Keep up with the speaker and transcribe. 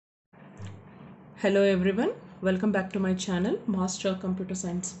Hello everyone, welcome back to my channel Master Computer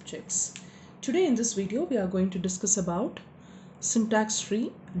Science Subjects. Today in this video we are going to discuss about syntax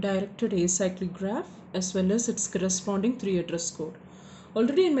tree, directed acyclic graph as well as its corresponding 3-address code.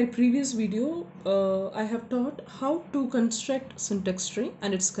 Already in my previous video I have taught how to construct syntax tree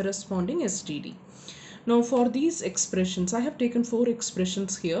and its corresponding STD. Now for these expressions, I have taken 4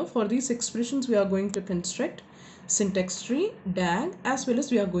 expressions here. For these expressions we are going to construct syntax tree, DAG, as well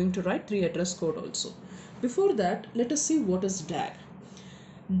as we are going to write 3-address code also. Before that, let us see what is DAG.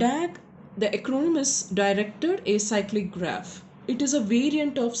 DAG, the acronym is Directed Acyclic Graph. It is a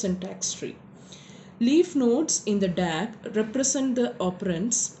variant of syntax tree. Leaf nodes in the DAG represent the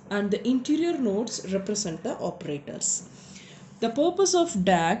operands and the interior nodes represent the operators. The purpose of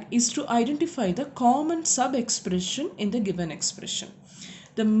DAG is to identify the common sub-expression in the given expression.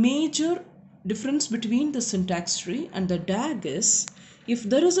 The major difference between the syntax tree and the DAG is if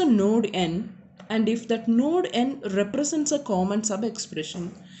there is a node n and if that node n represents a common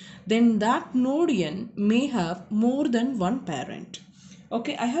sub-expression, then that node n may have more than one parent.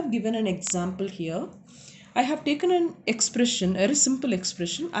 Okay, I have given an example here. I have taken an expression, a very simple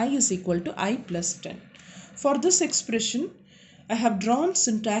expression, I is equal to I plus 10. For this expression, I have drawn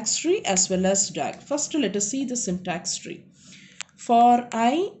syntax tree as well as DAG. First, let us see the syntax tree. For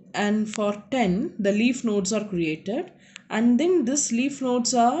I and for 10, the leaf nodes are created, and then this leaf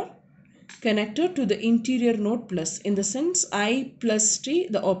nodes are connected to the interior node plus. In the sense I plus t,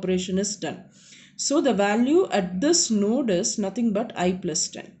 the operation is done. So the value at this node is nothing but I plus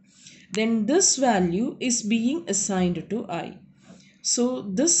 10. Then this value is being assigned to I. So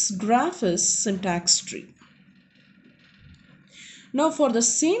this graph is syntax tree. Now for the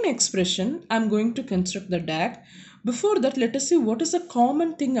same expression, I am going to construct the DAG. Before that, let us see what is a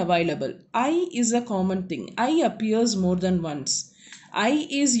common thing available. I is a common thing. I appears more than once. I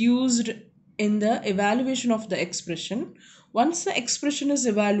is used in the evaluation of the expression. Once the expression is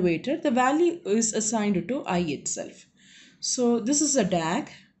evaluated, the value is assigned to I itself. So this is a DAG.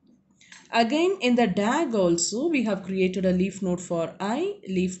 Again, in the DAG also, we have created a leaf node for I,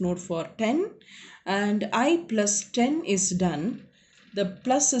 leaf node for 10, and I plus 10 is done. The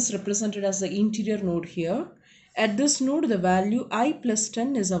plus is represented as the interior node here. At this node, the value I plus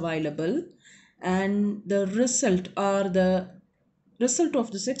 10 is available, and the result or the result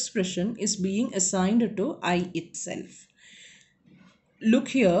of this expression is being assigned to I itself. Look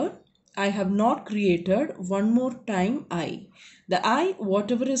here, I have not created one more time I. The I,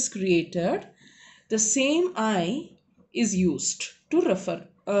 whatever is created, the same I is used to refer.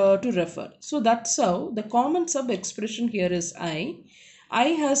 So that's how the common sub expression here is I. I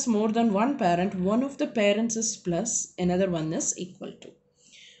has more than one parent. One of the parents is plus, another one is equal to.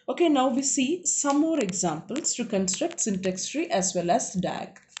 Okay, now we see some more examples to construct syntax tree as well as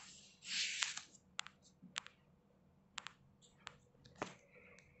DAG.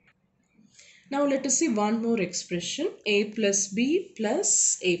 Now let us see one more expression, a plus b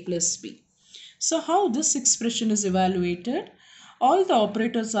plus a plus b. So how this expression is evaluated? All the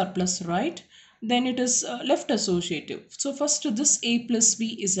operators are plus, right? Then it is left associative. So first this a plus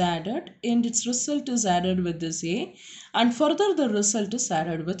b is added and its result is added with this a, and further the result is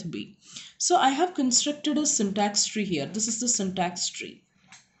added with b. So I have constructed a syntax tree here. This is the syntax tree,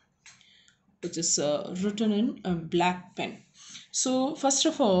 which is written in a black pen. So first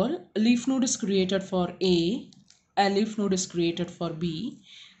of all, a leaf node is created for a leaf node is created for b,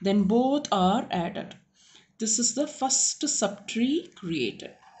 then both are added. This is the first subtree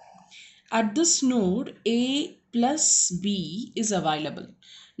created. At this node, a plus b is available.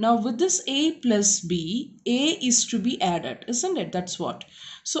 Now with this a plus b, a is to be added, isn't it? That's what.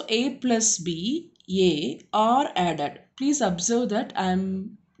 So a plus b, a are added. Please observe that I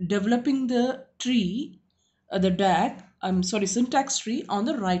am developing the tree, the DAG, syntax tree on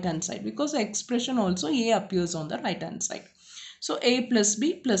the right hand side, because the expression also a appears on the right hand side. So a plus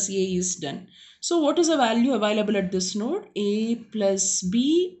b plus a is done. So what is the value available at this node? A plus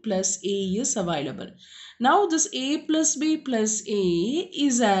b plus a is available. Now this a plus b plus a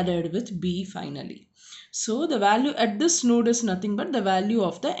is added with b finally. So the value at this node is nothing but the value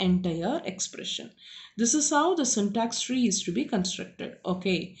of the entire expression. This is how the syntax tree is to be constructed.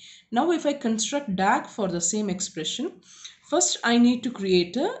 Okay. Now if I construct DAG for the same expression, first I need to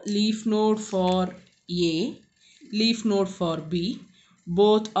create a leaf node for a, leaf node for b.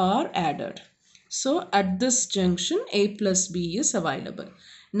 Both are added. So at this junction, a plus b is available.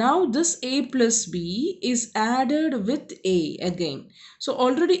 Now this a plus b is added with a again. So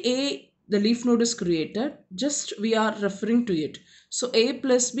already a, the leaf node is created, just we are referring to it. So a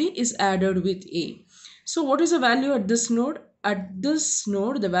plus b is added with a. So what is the value at this node? at this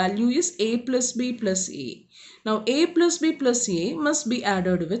node the value is a plus b plus a. Now a plus b plus a must be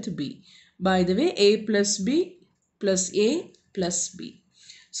added with b. By the way, a plus b plus a plus b.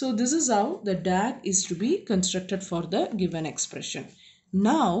 So this is how the DAG is to be constructed for the given expression.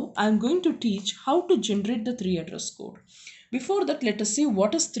 Now I am going to teach how to generate the 3 address code. Before that, let us see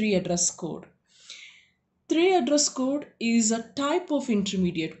what is 3 address code. 3 address code is a type of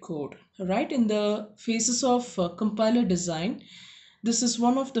intermediate code, right? In the phases of compiler design, this is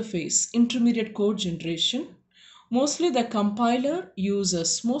one of the phase, intermediate code generation. Most of the compiler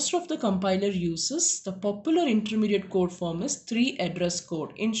uses the popular intermediate code form is 3 address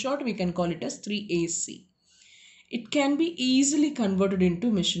code. In short, we can call it as 3AC. It can be easily converted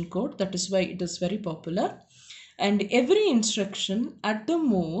into machine code. That is why it is very popular. And every instruction at the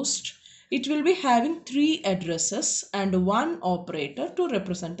most, it will be having 3 addresses and 1 operator to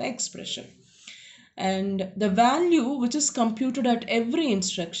represent the expression. And the value which is computed at every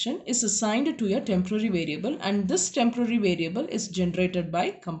instruction is assigned to a temporary variable, and this temporary variable is generated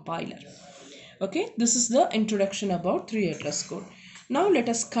by compiler. Okay, this is the introduction about 3 address code. Now let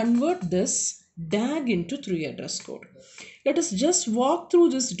us convert this DAG into 3 address code. Let us just walk through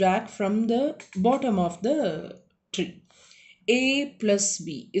this DAG from the bottom of the tree. A plus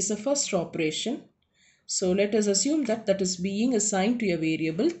B is the first operation. So let us assume that that is being assigned to a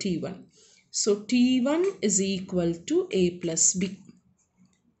variable T1. So T1 is equal to A plus B.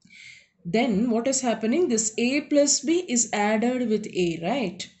 Then what is happening? This A plus B is added with A,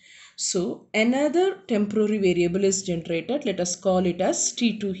 right? So another temporary variable is generated. Let us call it as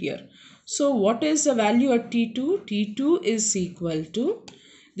T2 here. So what is the value at T2? T2 is equal to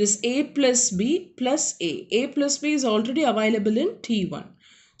this A plus B plus A. A plus B is already available in T1.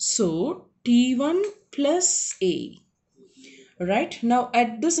 So T1 plus A. Right, now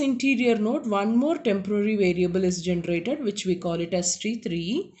at this interior node, one more temporary variable is generated, which we call it as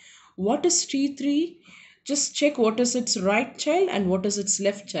T3. What is T3? Just check what is its right child and what is its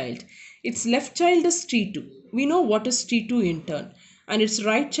left child. Its left child is T2. We know what is T2 in turn. And its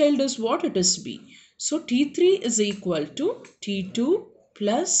right child is what? It is B. So T3 is equal to T2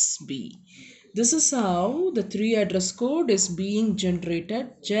 plus B. This is how the 3 address code is being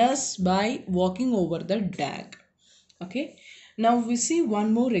generated just by walking over the DAG. Okay. Now we see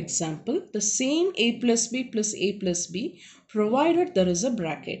one more example. The same A plus B plus A plus B, provided there is a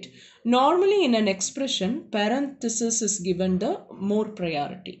bracket. Normally in an expression, parenthesis is given the more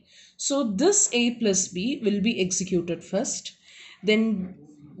priority. So this A plus B will be executed first. Then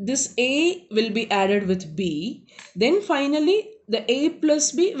this A will be added with B. Then finally the A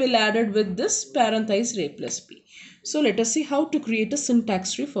plus B will added with this parenthesized A plus B. So let us see how to create a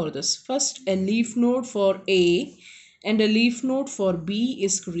syntax tree for this. First, a leaf node for A and a leaf node for B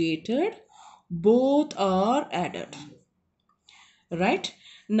is created. Both are added. Right?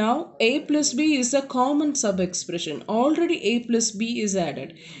 Now A plus B is a common sub-expression. Already A plus B is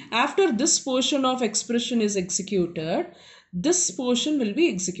added. After this portion of expression is executed, this portion will be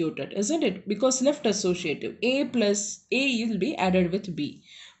executed, isn't it? Because left associative. A plus A will be added with B,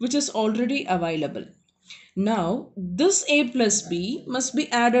 which is already available. Now this A plus B must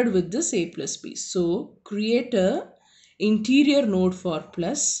be added with this A plus B. So create a interior node for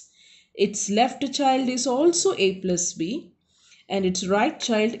plus. Its left child is also A plus B and its right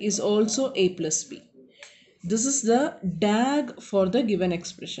child is also A plus B. This is the DAG for the given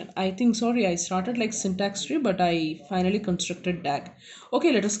expression. I started like syntax tree, but I finally constructed DAG.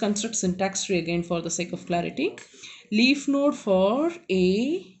 Okay, let us construct syntax tree again for the sake of clarity. Leaf node for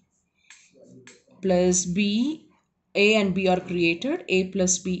A plus B, A and B are created. A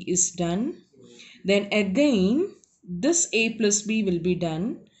plus B is done. Then again, this A plus B will be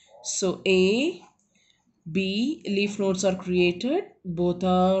done. So A, B, leaf nodes are created. Both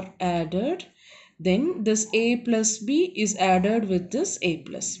are added. Then this A plus B is added with this A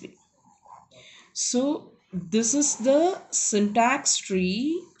plus B. So this is the syntax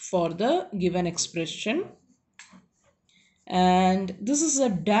tree for the given expression. And this is a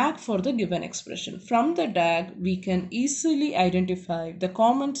DAG for the given expression. From the DAG, we can easily identify the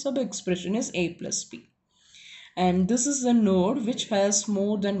common sub-expression is A plus B. And this is a node which has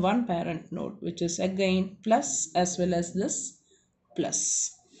more than one parent node, which is again plus as well as this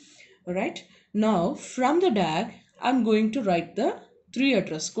plus. Alright. Now from the DAG, I'm going to write the 3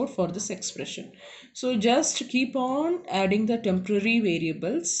 address code for this expression. So just keep on adding the temporary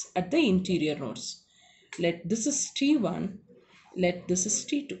variables at the interior nodes. Let this is T1, let this is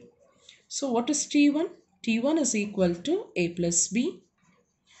T2. So what is T1? T1 is equal to A plus B.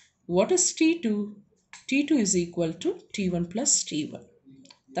 What is T2? T2 is equal to T1 plus T1.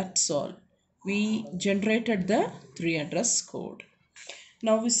 That's all. we generated the 3 address code.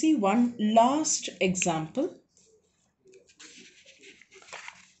 Now we see one last example.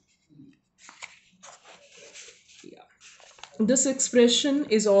 Yeah. This expression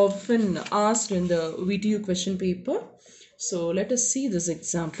is often asked in the VTU question paper. So let us see this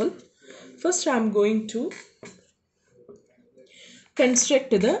example. First, I am going to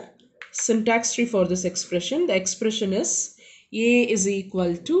construct the syntax tree for this expression. The expression is A is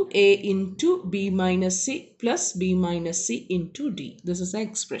equal to A into B minus C plus B minus C into D. This is the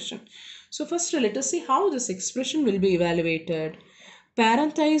expression. So first let us see how this expression will be evaluated.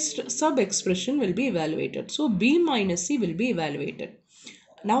 Parenthesized sub-expression will be evaluated. So B minus C will be evaluated.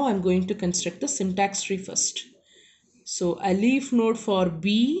 Now I'm going to construct the syntax tree first. So a leaf node for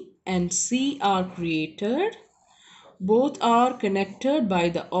B and C are created. Both are connected by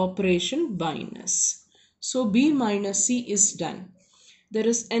the operation minus. So B minus C is done. There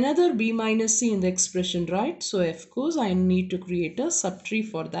is another B minus C in the expression, right? So of course I need to create a subtree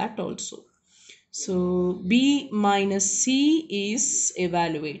for that also. So B minus C is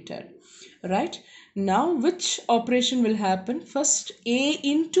evaluated, right? Now which operation will happen? First A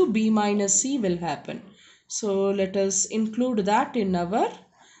into B minus C will happen. So let us include that in our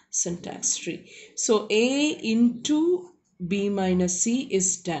syntax tree. So A into B minus C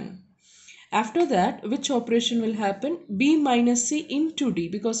is done. After that, which operation will happen? B minus C into D,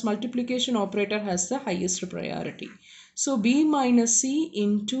 because multiplication operator has the highest priority. So B minus C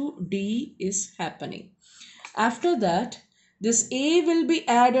into D is happening. After that, this A will be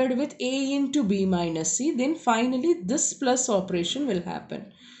added with A into B minus C. Then finally this plus operation will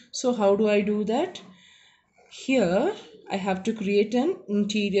happen. So how do I do that? Here I have to create an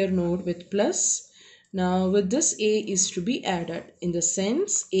interior node with plus. Now with this A is to be added. In the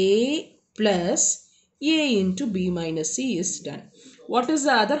sense A plus A into B minus C is done. What is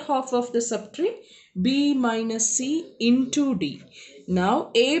the other half of the subtree? B minus C into D.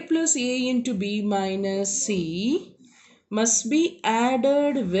 Now A plus A into B minus C must be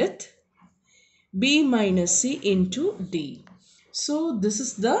added with B minus C into D. So this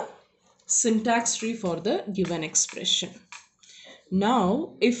is the syntax tree for the given expression.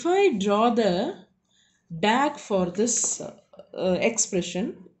 Now if I draw the DAG for this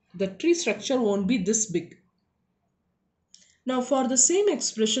expression, the tree structure won't be this big. Now for the same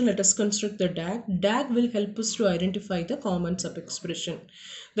expression, let us construct the DAG. DAG will help us to identify the common sub-expression.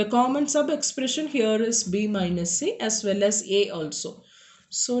 The common sub-expression here is B minus C as well as A also.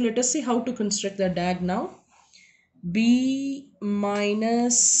 So let us see how to construct the DAG now. B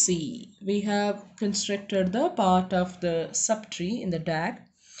minus C. We have constructed the part of the subtree in the DAG.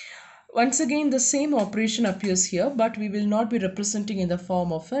 Once again, the same operation appears here, but we will not be representing in the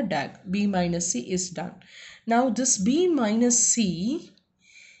form of a DAG. B minus C is done. Now this B minus C,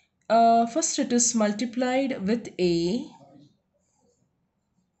 first it is multiplied with A.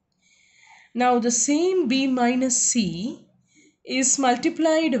 Now the same B minus C is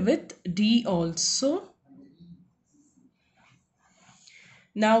multiplied with D also.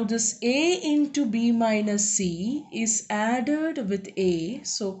 Now this A into B minus C is added with A.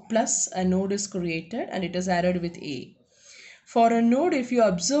 So plus a node is created and it is added with A. For a node, if you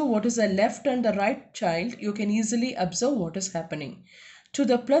observe what is the left and the right child, you can easily observe what is happening. To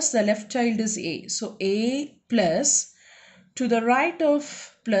the plus, the left child is A. So A plus, to the right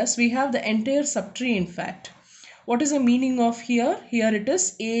of plus, we have the entire subtree in fact. What is the meaning of here? Here it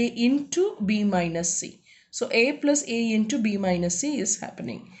is A into B minus C. So A plus A into B minus C is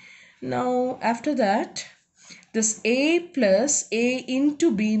happening. Now after that, this A plus A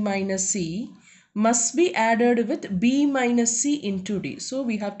into B minus C must be added with B minus C into D. So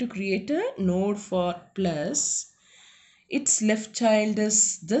we have to create a node for plus. Its left child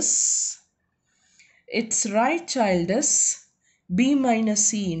is this. Its right child is B minus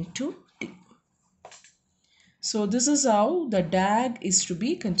C into D. So this is how the DAG is to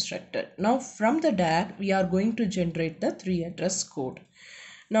be constructed. Now from the DAG, we are going to generate the 3 address code.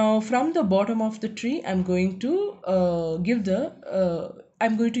 Now from the bottom of the tree, I'm going to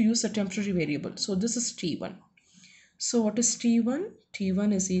I'm going to use a temporary variable. So this is T1. So what is T1?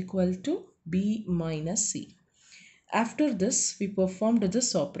 T1 is equal to B minus C. After this, we performed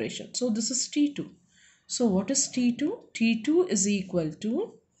this operation. So this is T2. So what is T2? T2 is equal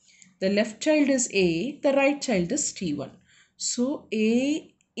to, the left child is A, the right child is T1. So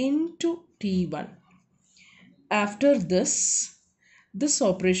A into T1. After this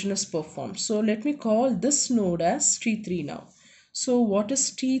operation is performed. So let me call this node as T3 now. So what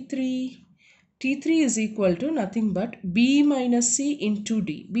is T3? T3 is equal to nothing but B minus C into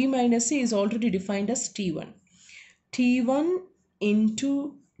D. B minus C is already defined as T1. T1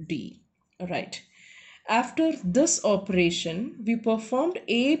 into D. Right. After this operation, we performed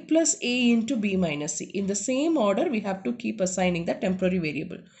a plus a into b minus c. In the same order, we have to keep assigning the temporary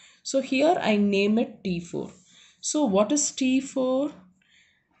variable. So here I name it T4. So what is T4?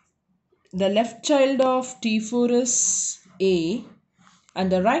 The left child of T4 is A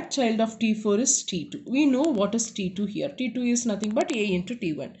and the right child of T4 is T2. We know what is T2 here. T2 is nothing but A into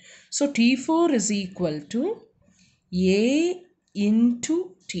T1. So T4 is equal to A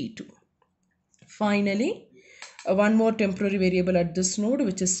into T2. Finally, one more temporary variable at this node,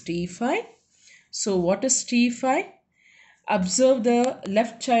 which is T5. So what is T5? Observe the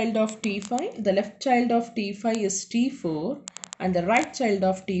left child of T5. The left child of T5 is T4 and the right child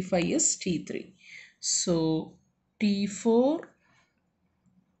of T5 is T3. So T4,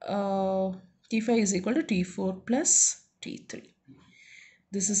 T5 is equal to T4 plus T3.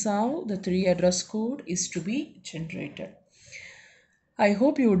 This is how the 3-address code is to be generated. I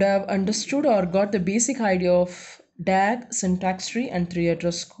hope you would have understood or got the basic idea of DAG, syntax tree and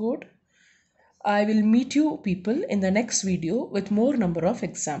 3-address code. I will meet you people in the next video with more number of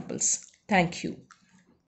examples. Thank you.